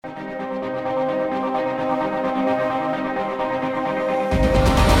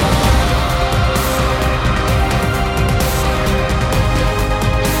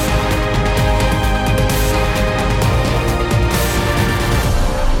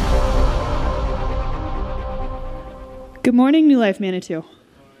Good morning, New Life Manitou.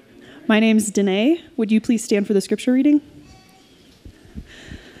 My name's Danae. Would you please stand for the scripture reading?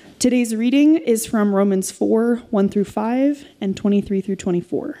 Today's reading is from Romans 4, 1 through 5, and 23 through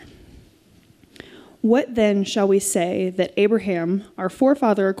 24. What then shall we say that Abraham, our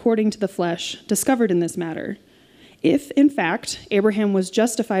forefather according to the flesh, discovered in this matter? If, in fact, Abraham was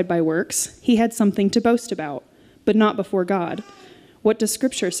justified by works, he had something to boast about, but not before God. What does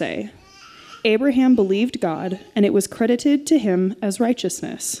Scripture say? Abraham believed God, and it was credited to him as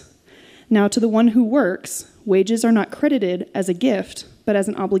righteousness. Now to the one who works, wages are not credited as a gift, but as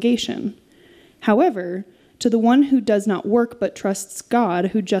an obligation. However, to the one who does not work but trusts God,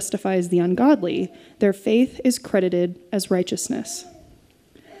 who justifies the ungodly, their faith is credited as righteousness.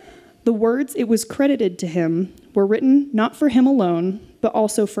 The words "it was credited to him" were written not for him alone, but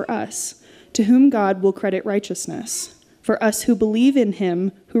also for us, to whom God will credit righteousness. For us who believe in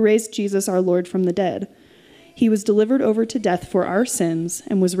him who raised Jesus our Lord from the dead. He was delivered over to death for our sins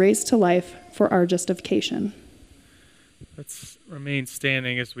and was raised to life for our justification. Let's remain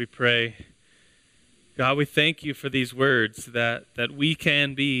standing as we pray. God, we thank you for these words that we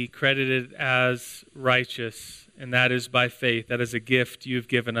can be credited as righteous, and that is by faith. That is a gift you've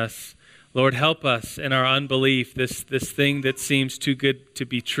given us. Lord, help us in our unbelief, this thing that seems too good to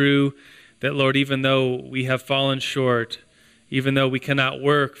be true, that, Lord, even though we have fallen short, even though we cannot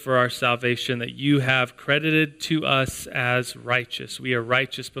work for our salvation, that you have credited to us as righteous. We are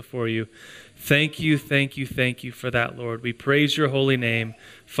righteous before you. Thank you, thank you, thank you for that, Lord. We praise your holy name,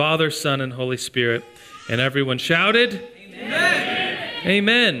 Father, Son, and Holy Spirit. And everyone shouted, Amen.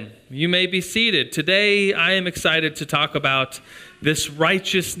 Amen. You may be seated. Today, I am excited to talk about this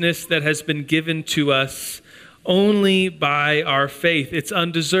righteousness that has been given to us only by our faith. It's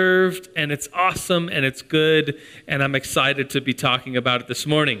undeserved, and it's awesome, and it's good, and I'm excited to be talking about it this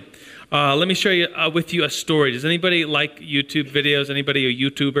morning. Let me share with you a story. Does anybody like YouTube videos? Anybody a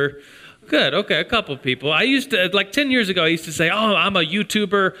YouTuber? Good. Okay, a couple of people. I used to, like 10 years ago, I used to say, oh, I'm a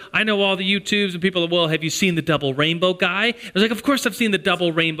YouTuber. I know all the YouTubes. And people are, well, have you seen the double rainbow guy? I was like, of course I've seen the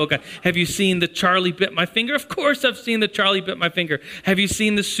double rainbow guy. Have you seen the Charlie Bit My Finger? Of course I've seen the Charlie Bit My Finger. Have you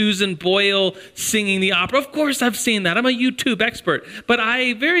seen the Susan Boyle singing the opera? Of course I've seen that. I'm a YouTube expert. But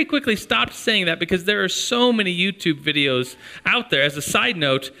I very quickly stopped saying that because there are so many YouTube videos out there. As a side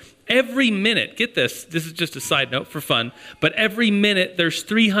note, every minute, get this is just a side note for fun, but every minute there's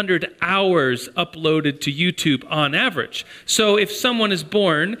 300 hours uploaded to YouTube on average. So if someone is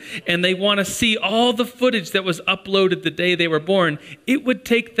born and they want to see all the footage that was uploaded the day they were born, it would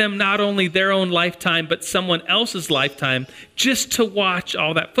take them not only their own lifetime, but someone else's lifetime just to watch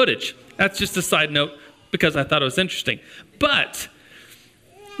all that footage. That's just a side note because I thought it was interesting. But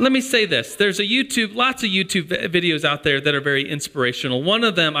let me say this. There's lots of YouTube videos out there that are very inspirational. One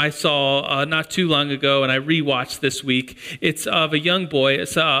of them I saw not too long ago, and I rewatched this week. It's of a young boy.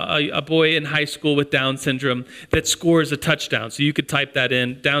 It's a boy in high school with Down syndrome that scores a touchdown. So you could type that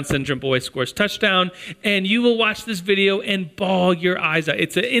in, Down syndrome boy scores touchdown, and you will watch this video and bawl your eyes out.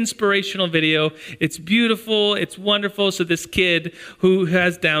 It's an inspirational video. It's beautiful. It's wonderful. So this kid who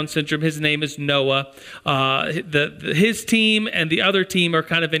has Down syndrome, his name is Noah. His team and the other team are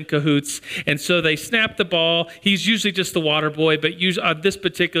kind of in cahoots, and so they snap the ball. He's usually just the water boy, but on this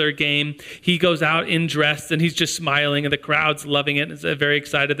particular game, he goes out in dress, and he's just smiling, and the crowd's loving it, and is very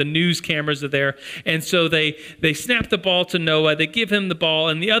excited. The news cameras are there, and so they snap the ball to Noah. They give him the ball,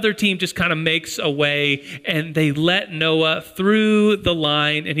 and the other team just kind of makes away, and they let Noah through the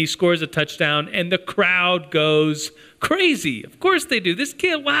line, and he scores a touchdown, and the crowd goes crazy. Of course they do. This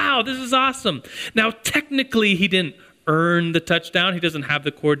kid, wow, this is awesome. Now, technically, he didn't earn the touchdown. He doesn't have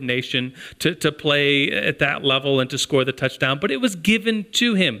the coordination to play at that level and to score the touchdown, but it was given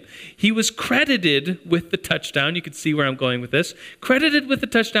to him. He was credited with the touchdown. You can see where I'm going with this. Credited with the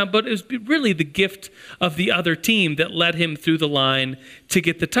touchdown, but it was really the gift of the other team that led him through the line to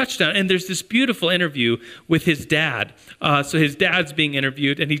get the touchdown. And there's this beautiful interview with his dad. So his dad's being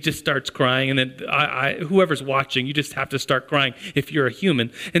interviewed, and he just starts crying. And then whoever's watching, you just have to start crying if you're a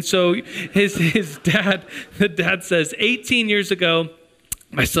human. And so the dad says, 18 years ago,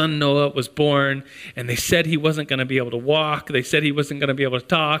 my son Noah was born, and they said he wasn't going to be able to walk. They said he wasn't going to be able to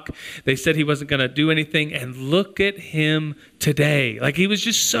talk. They said he wasn't going to do anything. And look at him today. Like, he was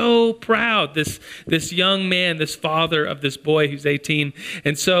just so proud, this young man, this father of this boy who's 18.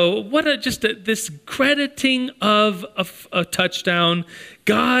 And so this crediting of a touchdown.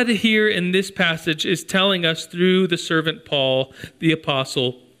 God here in this passage is telling us through the servant Paul, the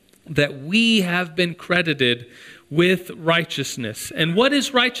apostle, that we have been credited with righteousness. And what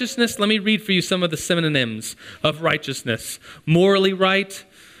is righteousness? Let me read for you some of the synonyms of righteousness. Morally right,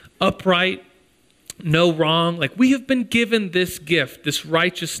 upright, no wrong. Like, we have been given this gift, this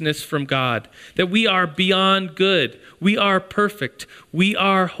righteousness from God, that we are beyond good. We are perfect. We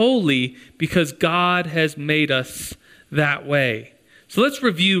are holy because God has made us that way. So let's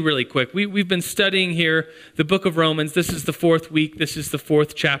review really quick. We've been studying here the book of Romans. This is the 4th week. This is the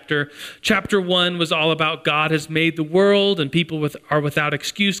 4th chapter. Chapter 1 was all about God has made the world and people are without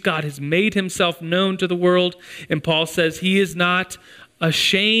excuse. God has made himself known to the world. And Paul says he is not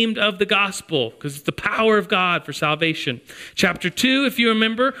ashamed of the gospel because it's the power of God for salvation. Chapter 2, if you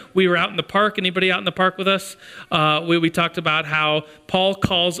remember, we were out in the park. Anybody out in the park with us? We talked about how Paul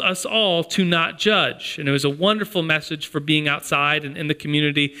calls us all to not judge. And it was a wonderful message for being outside and in the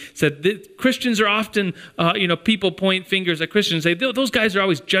community. Said that Christians are often, people point fingers at Christians and say, those guys are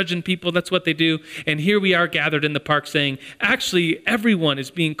always judging people. That's what they do. And here we are gathered in the park saying, actually, everyone is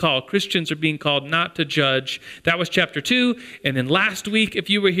being called. Christians are being called not to judge. That was chapter 2. And then last week, if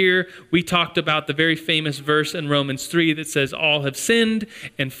you were here, we talked about the very famous verse in Romans 3 that says, all have sinned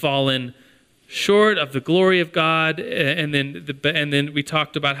and fallen short of the glory of God. And then we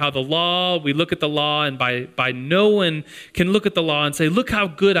talked about how the law, we look at the law, and by no one can look at the law and say, look how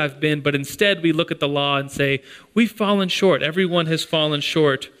good I've been. But instead, we look at the law and say, we've fallen short. Everyone has fallen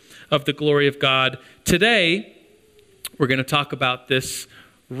short of the glory of God. Today, we're going to talk about this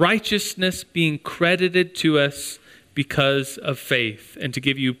righteousness being credited to us because of faith. And to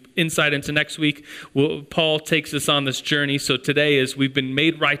give you insight into next week, Paul takes us on this journey. So today is we've been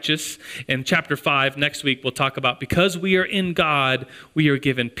made righteous. In chapter 5, next week, we'll talk about because we are in God, we are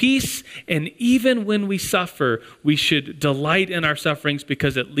given peace. And even when we suffer, we should delight in our sufferings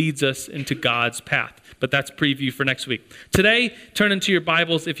because it leads us into God's path. But that's preview for next week. Today, turn into your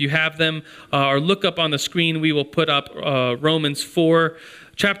Bibles if you have them, or look up on the screen. We will put up Romans 4.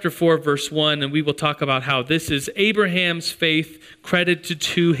 Chapter 4, verse 1, and we will talk about how this is Abraham's faith credited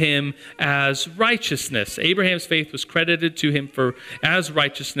to him as righteousness. Abraham's faith was credited to him as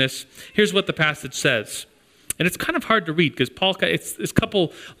righteousness. Here's what the passage says. And it's kind of hard to read because Paul,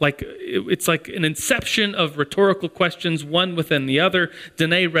 it's like an inception of rhetorical questions, one within the other.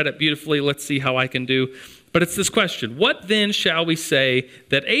 Danae read it beautifully. Let's see how I can do. But it's this question. What then shall we say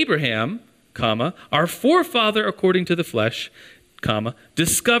that Abraham, our forefather according to the flesh,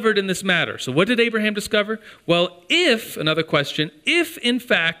 discovered in this matter? So what did Abraham discover? Well, another question, if in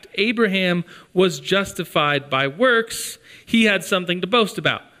fact Abraham was justified by works, he had something to boast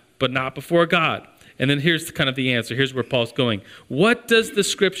about, but not before God. And then here's kind of the answer. Here's where Paul's going. What does the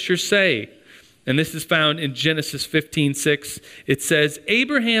scripture say? And this is found in Genesis 15:6. It says,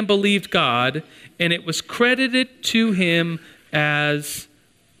 Abraham believed God, and it was credited to him as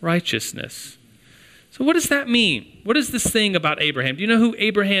righteousness. So what does that mean? What is this thing about Abraham? Do you know who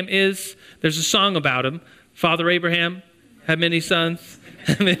Abraham is? There's a song about him. Father Abraham had many sons,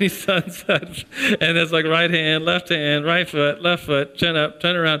 many sons. And it's like right hand, left foot, left foot, chin up,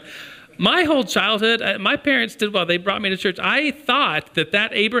 turn around. My whole childhood, my parents did well. They brought me to church. I thought that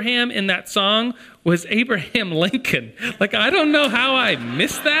Abraham in that song was Abraham Lincoln. Like, I don't know how I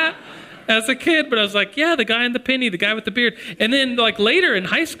missed that as a kid, but I was like, yeah, the guy in the penny, the guy with the beard. And then like later in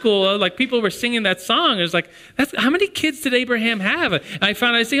high school, like people were singing that song. It was like, how many kids did Abraham have? I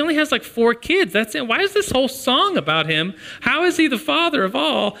found out he only has like 4 kids. That's it. Why is this whole song about him? How is he the father of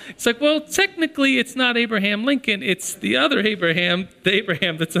all? It's like, well, technically it's not Abraham Lincoln. It's the other Abraham, the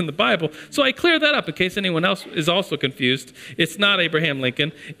Abraham that's in the Bible. So I clear that up in case anyone else is also confused. It's not Abraham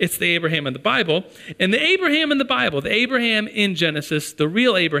Lincoln. It's the Abraham in the Bible. And the Abraham in the Bible, the Abraham in Genesis, the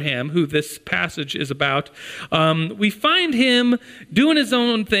real Abraham, who this passage is about, we find him doing his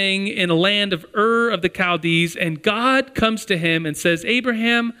own thing in a land of Ur of the Chaldees, and God comes to him and says,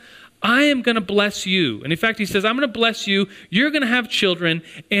 Abraham, I am going to bless you. And in fact, he says, I'm going to bless you. You're going to have children,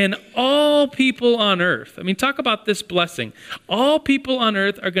 and all people on earth. I mean, talk about this blessing. All people on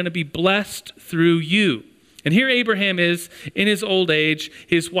earth are going to be blessed through you. And here Abraham is in his old age.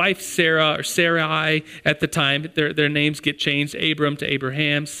 His wife Sarah, or Sarai at the time, their names get changed. Abram to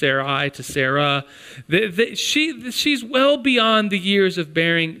Abraham, Sarai to Sarah. She's well beyond the years of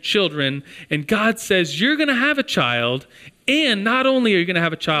bearing children. And God says, you're going to have a child. And not only are you going to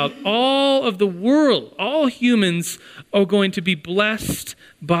have a child, all of the world, all humans are going to be blessed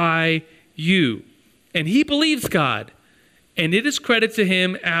by you. And he believes God. And it is credited to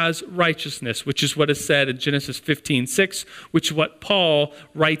him as righteousness, which is what is said in Genesis 15:6, which is what Paul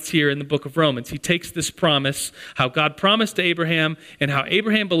writes here in the book of Romans. He takes this promise, how God promised to Abraham and how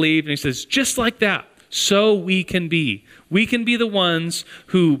Abraham believed, and he says, just like that, so we can be. We can be the ones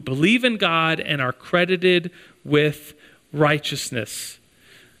who believe in God and are credited with righteousness.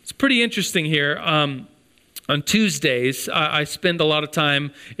 It's pretty interesting here. On Tuesdays, I spend a lot of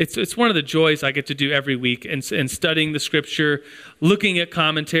time, it's one of the joys I get to do every week, in studying the scripture, looking at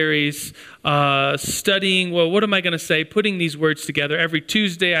commentaries, studying, well, what am I going to say, putting these words together. Every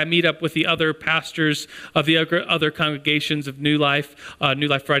Tuesday, I meet up with the other pastors of the other congregations of New Life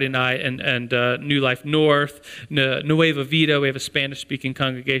Friday night and New Life North, Nueva Vida. We have a Spanish-speaking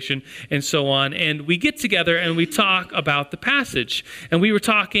congregation, and so on. And we get together and we talk about the passage. And we were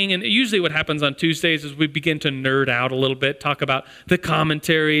talking, and usually what happens on Tuesdays is we begin to nerd out a little bit, talk about the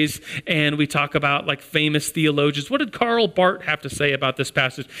commentaries, and we talk about like famous theologians. What did Karl Barth have to say about this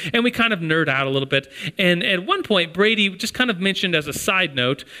passage? And we kind of nerd out a little bit. And at one point, Brady just kind of mentioned as a side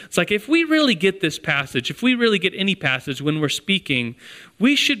note, it's like if we really get this passage, if we really get any passage when we're speaking,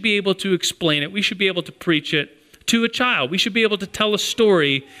 we should be able to explain it. We should be able to preach it to a child. We should be able to tell a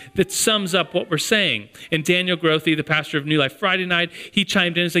story that sums up what we're saying. And Daniel Grothe, the pastor of New Life Friday night, he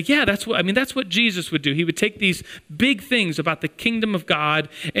chimed in and said, yeah, that's what Jesus would do. He would take these big things about the kingdom of God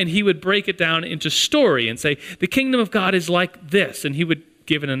and he would break it down into story and say, the kingdom of God is like this. And he would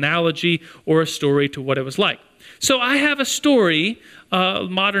give an analogy or a story to what it was like. So I have a story,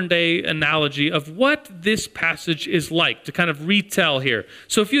 modern day analogy of what this passage is like to kind of retell here.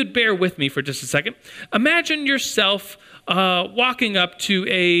 So if you'd bear with me for just a second, imagine yourself walking up to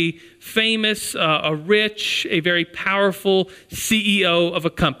a famous, a rich, a very powerful CEO of a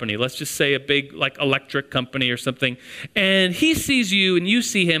company. Let's just say a big like electric company or something. And he sees you and you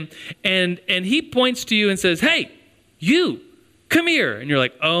see him and he points to you and says, hey, you, come here. And you're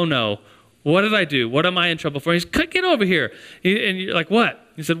like, oh no. What did I do? What am I in trouble for? He's, get over here. And you're like, what?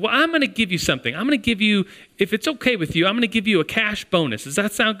 He said, well, I'm going to give you something. I'm going to give you, if it's okay with you, I'm going to give you a cash bonus. Does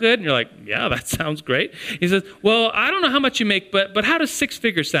that sound good? And you're like, yeah, that sounds great. He says, well, I don't know how much you make, but how does 6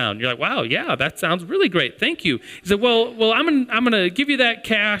 figures sound? You're like, wow, yeah, that sounds really great. Thank you. He said, well, I'm going to give you that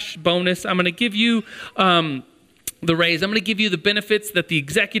cash bonus. I'm going to give you the raise. I'm going to give you the benefits that the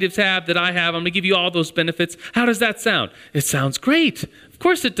executives have, that I have. I'm going to give you all those benefits. How does that sound? It sounds great. Of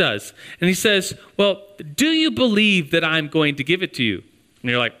course it does. And he says, well, do you believe that I'm going to give it to you?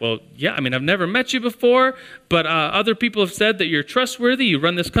 And you're like, well, yeah, I mean, I've never met you before, but other people have said that you're trustworthy. You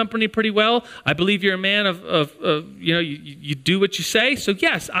run this company pretty well. I believe you're a man of you do what you say. So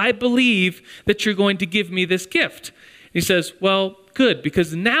yes, I believe that you're going to give me this gift. And he says, well, good,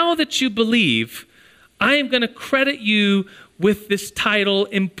 because now that you believe, I am going to credit you with this title,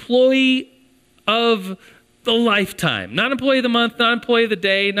 Employee of the Lifetime. Not Employee of the Month, not Employee of the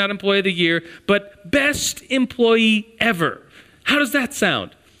Day, not Employee of the Year, but Best Employee Ever. How does that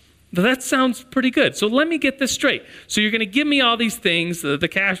sound? That sounds pretty good. So let me get this straight. So you're going to give me all these things, the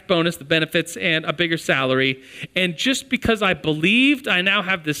cash bonus, the benefits, and a bigger salary. And just because I believed, I now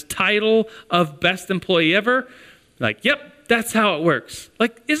have this title of Best Employee Ever? Like, yep. That's how it works.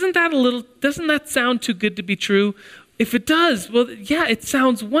 Like, doesn't that sound too good to be true? If it does, well, yeah, it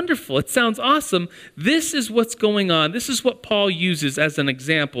sounds wonderful. It sounds awesome. This is what's going on. This is what Paul uses as an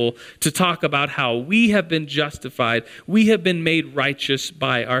example to talk about how we have been justified. We have been made righteous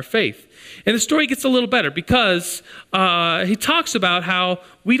by our faith. And the story gets a little better because he talks about how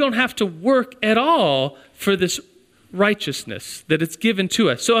we don't have to work at all for this righteousness that it's given to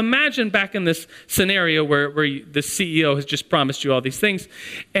us. So imagine back in this scenario where the CEO has just promised you all these things,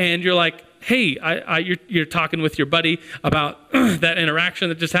 and you're like, hey, you're talking with your buddy about that interaction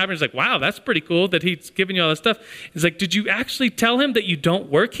that just happened. He's like, wow, that's pretty cool that he's giving you all this stuff. He's like, did you actually tell him that you don't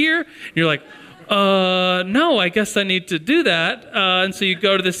work here? And you're like, no, I guess I need to do that. And so you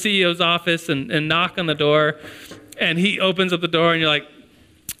go to the CEO's office and knock on the door, and he opens up the door, and you're like,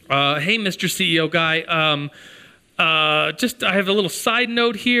 hey, Mr. CEO guy, I have a little side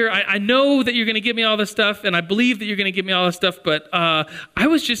note here. I know that you're going to give me all this stuff, and I believe that you're going to give me all this stuff, but I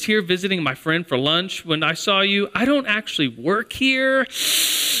was just here visiting my friend for lunch when I saw you. I don't actually work here.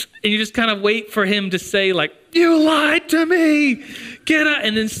 And you just kind of wait for him to say, like, you lied to me. Get out.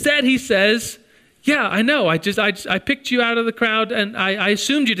 And instead he says, yeah, I know. I picked you out of the crowd, and I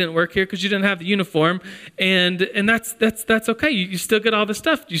assumed you didn't work here because you didn't have the uniform, and that's okay. You still get all the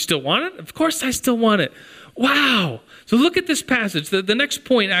stuff. Do you still want it? Of course I still want it. Wow. So look at this passage. The next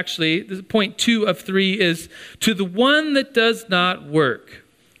point, actually, point 2 of 3 is to the one that does not work.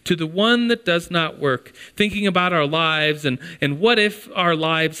 To the one that does not work. Thinking about our lives and what if our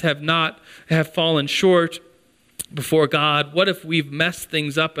lives have fallen short before God? What if we've messed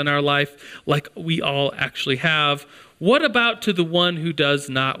things up in our life like we all actually have? What about to the one who does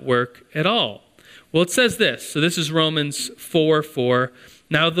not work at all? Well, it says this. So this is Romans 4:4.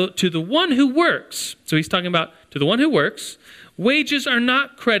 Now, to the one who works, so he's talking about to the one who works, wages are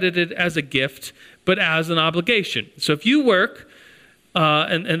not credited as a gift, but as an obligation. So if you work,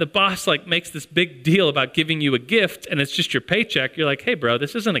 and the boss like makes this big deal about giving you a gift, and it's just your paycheck, you're like, hey, bro,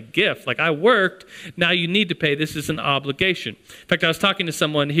 this isn't a gift. Like, I worked. Now you need to pay. This is an obligation. In fact, I was talking to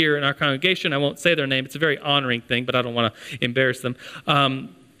someone here in our congregation. I won't say their name. It's a very honoring thing, but I don't want to embarrass them.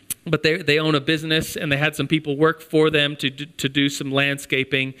 But they own a business, and they had some people work for them to do some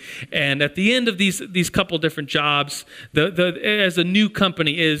landscaping. And at the end of these couple different jobs, as a new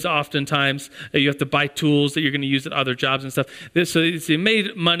company is oftentimes, you have to buy tools that you're going to use at other jobs and stuff. So he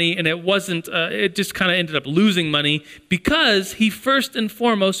made money, and it wasn't. It just kind of ended up losing money because he first and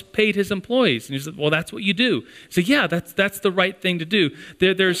foremost paid his employees. And he said, "Well, that's what you do." So yeah, that's the right thing to do.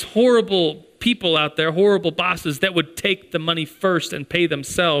 There's horrible people out there, horrible bosses that would take the money first and pay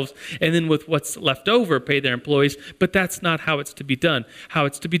themselves, and then with what's left over, pay their employees. But that's not how it's to be done. How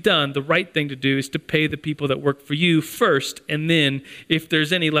it's to be done, the right thing to do is to pay the people that work for you first, and then if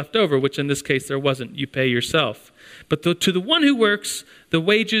there's any left over, which in this case there wasn't, you pay yourself. But to the one who works, the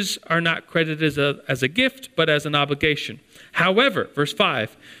wages are not credited as a gift, but as an obligation. However, verse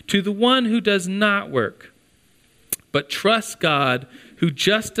 5, to the one who does not work, but trusts God who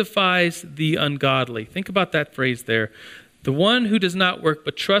justifies the ungodly. Think about that phrase there. The one who does not work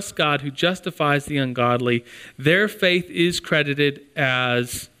but trusts God who justifies the ungodly, their faith is credited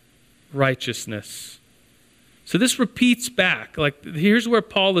as righteousness. So this repeats back. Like, here's where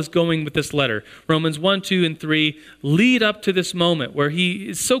Paul is going with this letter. Romans 1, 2, and 3 lead up to this moment where he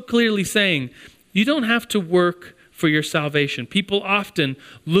is so clearly saying, you don't have to work for your salvation. People often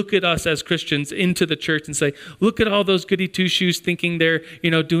look at us as Christians into the church and say, look at all those goody two-shoes thinking they're,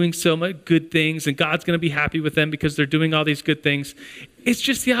 doing so much good things and God's going to be happy with them because they're doing all these good things. It's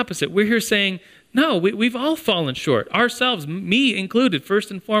just the opposite. We're here saying, no, we've all fallen short. Ourselves, me included, first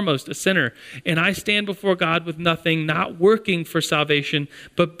and foremost, a sinner. And I stand before God with nothing, not working for salvation,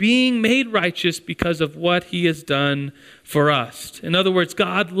 but being made righteous because of what he has done for us. In other words,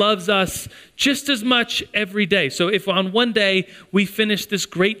 God loves us just as much every day. So if on one day we finished this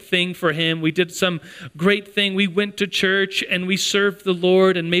great thing for him, we did some great thing, we went to church and we served the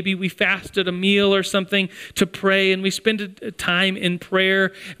Lord, and maybe we fasted a meal or something to pray, and we spent time in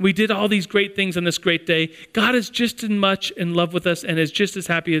prayer, and we did all these great things on this great day, God is just as much in love with us and is just as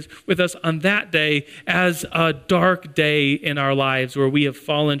happy with us on that day as a dark day in our lives where we have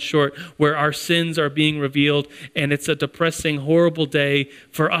fallen short, where our sins are being revealed, and it's a depressing, horrible day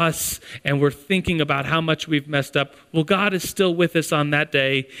for us, and we're thinking about how much we've messed up. Well, God is still with us on that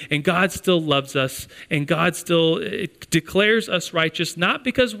day, and God still loves us, and God still declares us righteous, not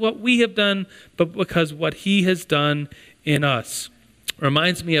because what we have done, but because what he has done in us.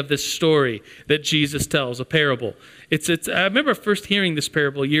 Reminds me of this story that Jesus tells, a parable. I remember first hearing this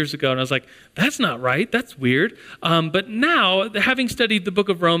parable years ago, and I was like, that's not right. That's weird. But now, having studied the book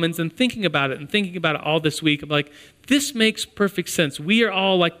of Romans and thinking about it all this week, I'm like, this makes perfect sense. We are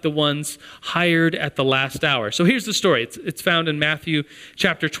all like the ones hired at the last hour. So here's the story. It's found in Matthew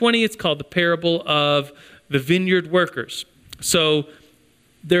chapter 20. It's called the parable of the vineyard workers. So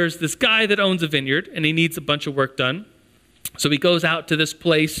there's this guy that owns a vineyard, and he needs a bunch of work done. So he goes out to this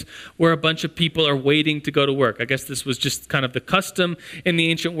place where a bunch of people are waiting to go to work. I guess this was just kind of the custom in the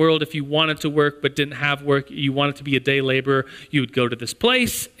ancient world. If you wanted to work but didn't have work, you wanted to be a day laborer, you would go to this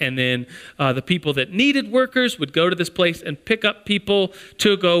place, and then the people that needed workers would go to this place and pick up people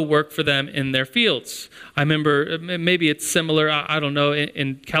to go work for them in their fields. I remember, maybe it's similar, I don't know,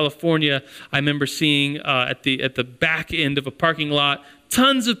 in California, I remember seeing at the back end of a parking lot,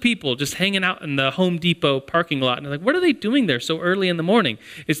 tons of people just hanging out in the Home Depot parking lot. And they're like, what are they doing there so early in the morning?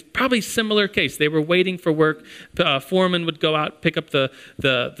 It's probably a similar case. They were waiting for work. The foreman would go out, pick up the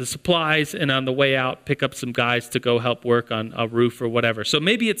supplies, and on the way out, pick up some guys to go help work on a roof or whatever. So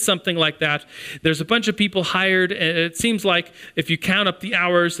maybe it's something like that. There's a bunch of people hired, and it seems like if you count up the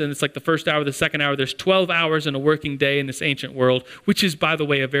hours, and it's like the first hour, the second hour, there's 12 hours in a working day in this ancient world, which is, by the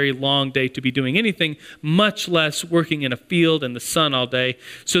way, a very long day to be doing anything, much less working in a field in the sun all day.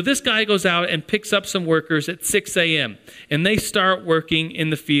 So this guy goes out and picks up some workers at 6 a.m. and they start working in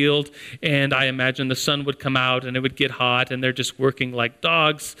the field, and I imagine the sun would come out and it would get hot, and they're just working like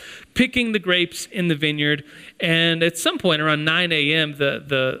dogs, picking the grapes in the vineyard. And at some point around 9 a.m.,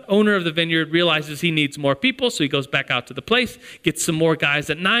 the owner of the vineyard realizes he needs more people, so he goes back out to the place, gets some more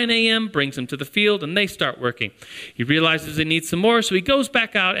guys at 9 a.m., brings them to the field, and they start working. He realizes he needs some more, so he goes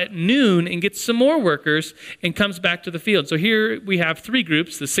back out at noon and gets some more workers and comes back to the field. So here we have three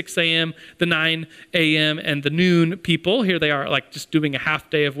groups, the 6 a.m., the 9 a.m., and the noon people. Here they are like just doing a half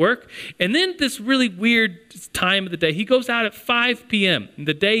day of work. And then this really weird time of the day, he goes out at 5 p.m.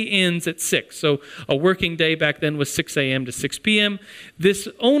 The day ends at 6. So a working day back then was 6 a.m. to 6 p.m. This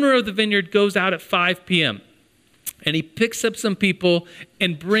owner of the vineyard goes out at 5 p.m. And he picks up some people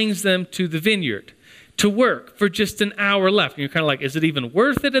and brings them to the vineyard to work for just an hour left. And you're kind of like, is it even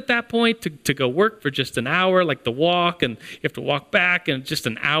worth it at that point to go work for just an hour, like the walk, and you have to walk back and just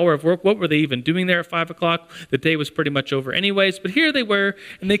an hour of work? What were they even doing there at 5 o'clock? The day was pretty much over anyways. But here they were,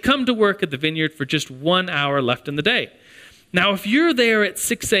 and they come to work at the vineyard for just 1 hour left in the day. Now, if you're there at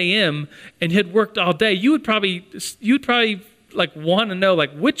 6 a.m. and had worked all day, you'd probably like want to know, like,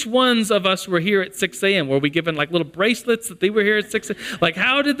 which ones of us were here at 6 a.m.? Were we given like little bracelets that they were here at 6 a.m.? Like,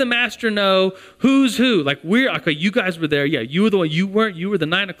 how did the master know who's who? Like, okay, you guys were there. Yeah, you were the one. You weren't. You were the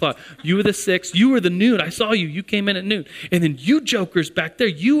 9 o'clock. You were the 6. You were the noon. I saw you. You came in at noon. And then you jokers back there,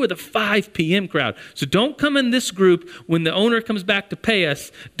 you were the 5 p.m. crowd. So don't come in this group when the owner comes back to pay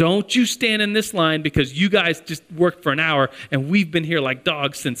us. Don't you stand in this line because you guys just worked for an hour and we've been here like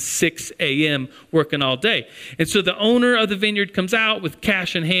dogs since 6 a.m. working all day. And so the owner of the vineyard comes out with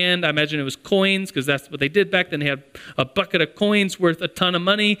cash in hand. I imagine it was coins because that's what they did back then. They had a bucket of coins worth a ton of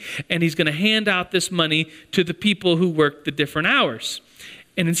money, and he's going to hand out this money to the people who worked the different hours.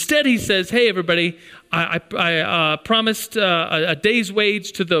 And instead he says, hey, everybody, I promised a day's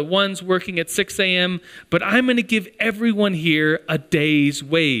wage to the ones working at 6 a.m., but I'm going to give everyone here a day's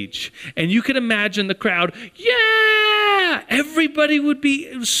wage. And you can imagine the crowd, yeah! Everybody would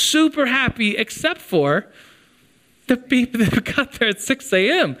be super happy except for the people that got there at 6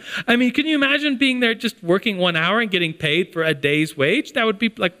 a.m. I mean, can you imagine being there just working 1 hour and getting paid for a day's wage? That would be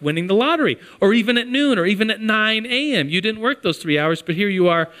like winning the lottery. Or even at noon, or even at 9 a.m. You didn't work those 3 hours, but here you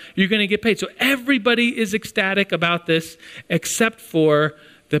are, you're going to get paid. So everybody is ecstatic about this except for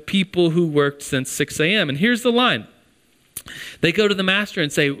the people who worked since 6 a.m. And here's the line. They go to the master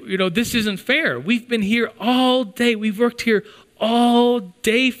and say, this isn't fair. We've been here all day. We've worked here all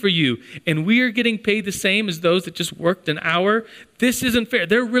day for you, and we are getting paid the same as those that just worked an hour. This isn't fair.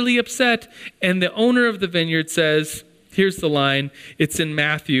 They're really upset. And the owner of the vineyard says, here's the line, it's in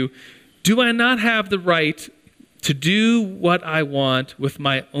Matthew, do I not have the right to do what I want with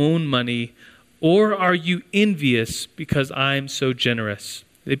my own money, or are you envious because I'm so generous?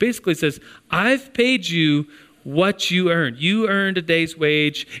 It basically says, I've paid you what you earned. You earned a day's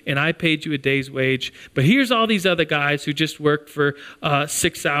wage, and I paid you a day's wage. But here's all these other guys who just worked for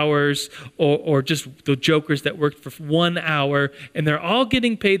 6 hours, or just the jokers that worked for 1 hour, and they're all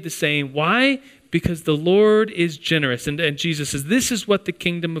getting paid the same. Why? Because the Lord is generous. And Jesus says, this is what the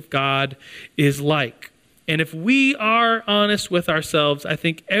kingdom of God is like. And if we are honest with ourselves, I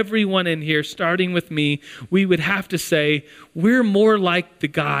think everyone in here, starting with me, we would have to say, we're more like the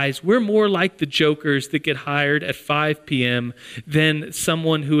guys, we're more like the jokers that get hired at 5 p.m. than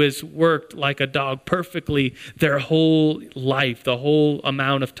someone who has worked like a dog perfectly their whole life, the whole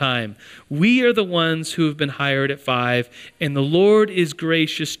amount of time. We are the ones who have been hired at 5, and the Lord is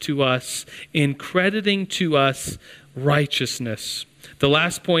gracious to us in crediting to us righteousness. The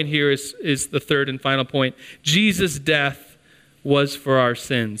last point here is the third and final point. Jesus' death was for our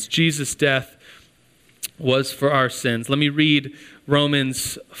sins. Jesus' death was for our sins. Let me read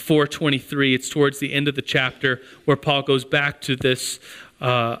Romans 4:23. It's towards the end of the chapter where Paul goes back to this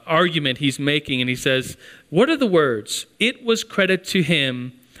argument he's making, and he says, what are the words? It was credited to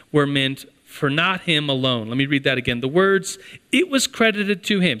him were meant for not him alone. Let me read that again. The words, it was credited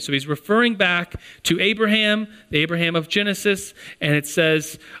to him. So he's referring back to Abraham, the Abraham of Genesis, and it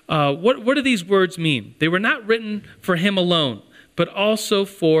says, what do these words mean? They were not written for him alone, but also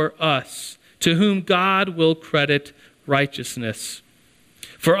for us, to whom God will credit righteousness.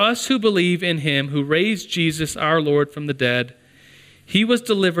 For us who believe in him who raised Jesus our Lord from the dead, he was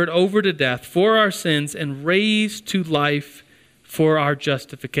delivered over to death for our sins and raised to life for our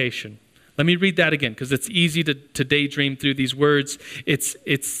justification. Let me read that again, because it's easy to daydream through these words.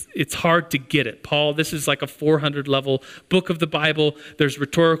 It's hard to get it. Paul, this is like a 400-level book of the Bible. There's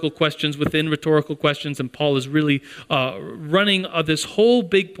rhetorical questions within rhetorical questions, and Paul is really running this whole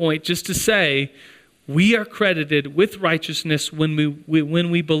big point just to say, we are credited with righteousness when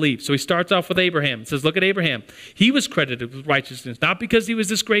we believe. So he starts off with Abraham. He says, look at Abraham. He was credited with righteousness, not because he was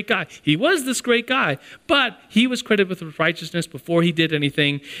this great guy. He was this great guy, but he was credited with righteousness before he did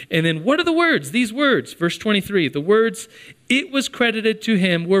anything. And then what are the words? These words, verse 23, the words, it was credited to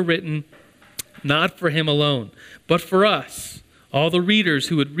him were written not for him alone, but for us, all the readers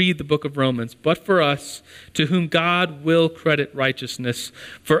who would read the book of Romans, but for us, to whom God will credit righteousness,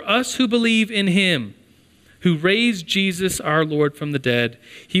 for us who believe in him, who raised Jesus our Lord from the dead.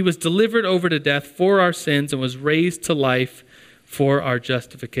 He was delivered over to death for our sins and was raised to life for our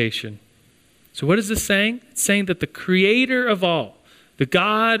justification. So what is this saying? It's saying that the creator of all, the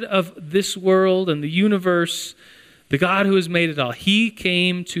God of this world and the universe, the God who has made it all, he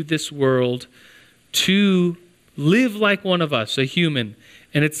came to this world to live like one of us, a human.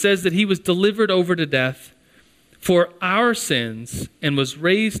 And it says that he was delivered over to death for our sins and was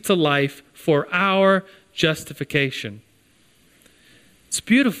raised to life for our justification. It's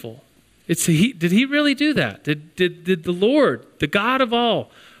beautiful. Did he really do that? Did the Lord, the God of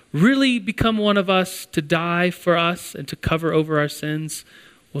all, really become one of us to die for us and to cover over our sins?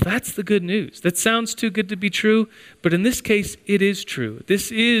 Well, that's the good news. That sounds too good to be true, but in this case, it is true.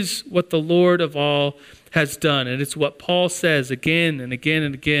 This is what the Lord of all has done, and it's what Paul says again and again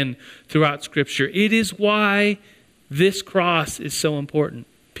and again throughout Scripture. It is why this cross is so important.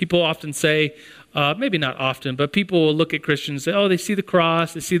 People often say, maybe not often, but people will look at Christians and say, oh, they see the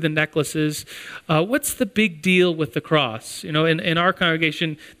cross, they see the necklaces. What's the big deal with the cross? You know, in our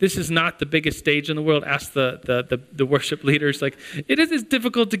congregation, this is not the biggest stage in the world. Ask the worship leaders. Like, it is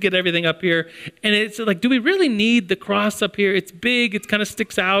difficult to get everything up here. And it's like, do we really need the cross up here? It's big. It kind of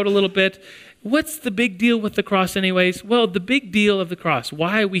sticks out a little bit. What's the big deal with the cross anyways? Well, the big deal of the cross,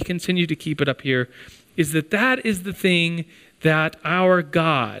 why we continue to keep it up here, is that is the thing that our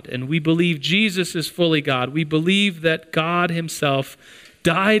God, and we believe Jesus is fully God, we believe that God himself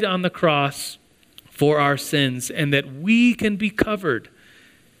died on the cross for our sins and that we can be covered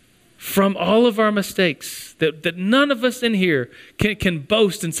from all of our mistakes, that none of us in here can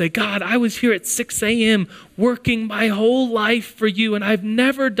boast and say, God, I was here at 6 a.m. working my whole life for you and I've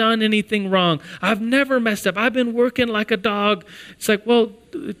never done anything wrong. I've never messed up. I've been working like a dog. It's like, well,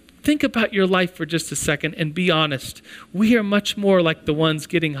 think about your life for just a second and be honest. We are much more like the ones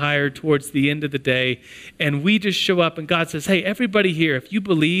getting hired towards the end of the day, and we just show up and God says, hey, everybody here, if you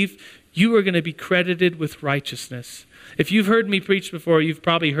believe, you are going to be credited with righteousness. If you've heard me preach before, you've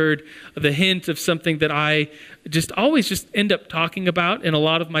probably heard the hint of something that I always end up talking about in a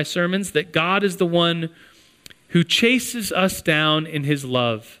lot of my sermons, that God is the one who chases us down in his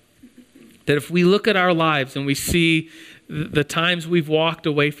love. That if we look at our lives and we see the times we've walked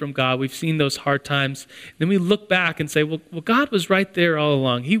away from God, we've seen those hard times, then we look back and say, well, God was right there all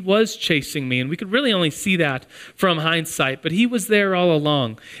along. He was chasing me, and we could really only see that from hindsight, but he was there all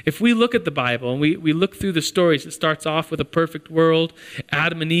along. If we look at the Bible and we look through the stories, it starts off with a perfect world.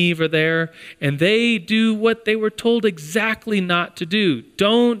 Adam and Eve are there, and they do what they were told exactly not to do.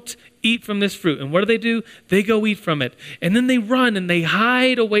 Don't eat from this fruit. And what do? They go eat from it. And then they run and they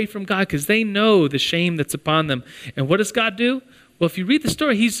hide away from God because they know the shame that's upon them. And what does God do? Well, if you read the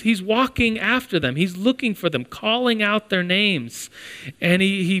story, he's walking after them. He's looking for them, calling out their names. And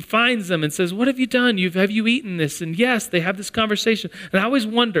he finds them and says, what have you done? Have you eaten this? And yes, they have this conversation. And I always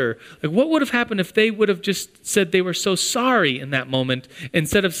wonder, like, what would have happened if they would have just said they were so sorry in that moment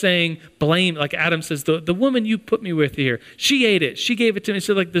instead of saying blame, like Adam says, the woman you put me with here, she ate it. She gave it to me.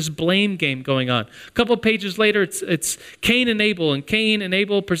 So like this blame game going on. A couple of pages later, it's Cain and Abel. And Cain and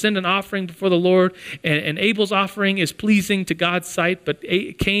Abel present an offering before the Lord. And Abel's offering is pleasing to God's sight, but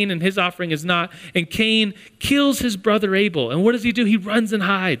Cain and his offering is not. And Cain kills his brother Abel. And what does he do? He runs and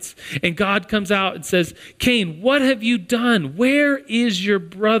hides. And God comes out and says, Cain, what have you done? Where is your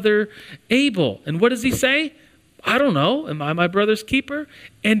brother Abel? And what does he say? I don't know. Am I my brother's keeper?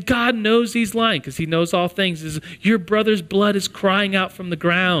 And God knows he's lying because he knows all things. He says, your brother's blood is crying out from the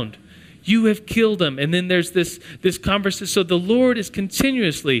ground. You have killed him. And then there's this conversation. So the Lord is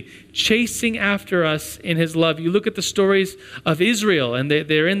continuously chasing after us in his love. You look at the stories of Israel, and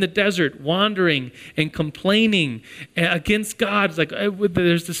they're in the desert wandering and complaining against God. It's like,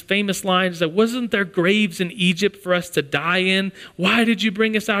 there's this famous line. It's like, wasn't there graves in Egypt for us to die in? Why did you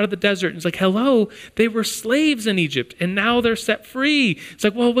bring us out of the desert? And it's like, hello, they were slaves in Egypt, and now they're set free. It's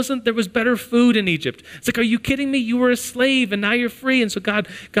like, well, there was better food in Egypt. It's like, are you kidding me? You were a slave, and now you're free. And so God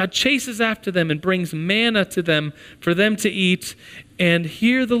chases after them and brings manna to them for them to eat. And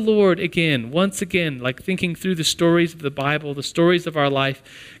hear the Lord once again, like thinking through the stories of the Bible, the stories of our life.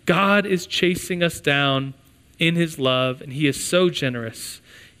 God is chasing us down in his love, and he is so generous.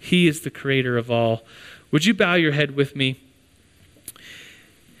 He is the creator of all. Would you bow your head with me?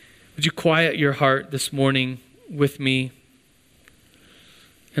 Would you quiet your heart this morning with me?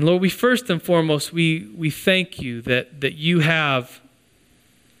 And Lord, we first and foremost, we thank you that you have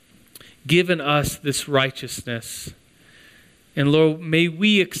given us this righteousness. And Lord, may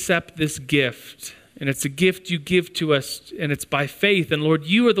we accept this gift. And it's a gift you give to us, and it's by faith. And Lord,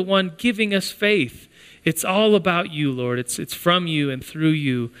 you are the one giving us faith. It's all about you, Lord. It's from you and through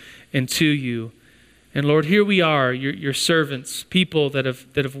you and to you. And Lord, here we are, your servants, people that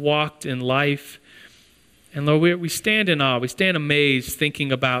have walked in life. And Lord, we stand in awe. We stand amazed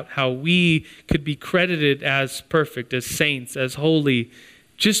thinking about how we could be credited as perfect, as saints, as holy,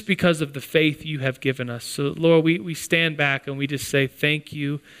 just because of the faith you have given us. So Lord, we stand back and we just say, thank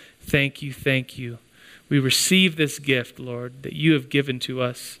you, thank you, thank you. We receive this gift, Lord, that you have given to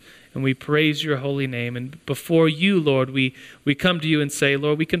us, and we praise your holy name. And before you, Lord, we come to you and say,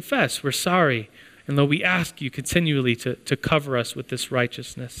 Lord, we confess, we're sorry. And Lord, we ask you continually to cover us with this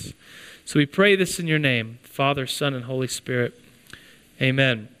righteousness. So we pray this in your name, Father, Son, and Holy Spirit.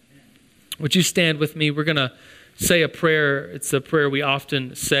 Amen. Would you stand with me? We're going to say a prayer. It's a prayer we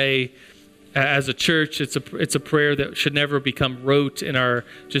often say as a church. It's a prayer that should never become rote in our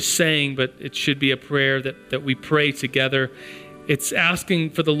just saying, but it should be a prayer that we pray together. It's asking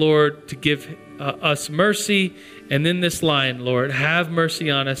for the Lord to give us mercy. And in this line, Lord, have mercy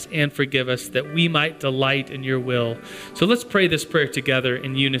on us and forgive us that we might delight in your will. So let's pray this prayer together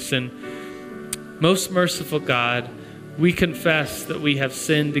in unison. Most merciful God, we confess that we have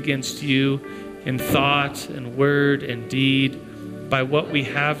sinned against you in thought and word and deed by what we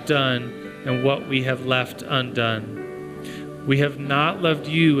have done and what we have left undone. We have not loved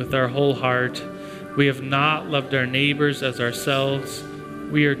you with our whole heart. We have not loved our neighbors as ourselves.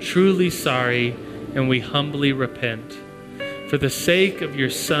 We are truly sorry, and we humbly repent. For the sake of your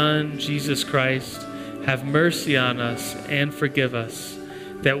Son, Jesus Christ, have mercy on us and forgive us,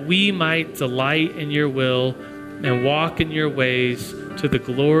 that we might delight in your will and walk in your ways to the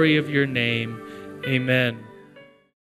glory of your name. Amen.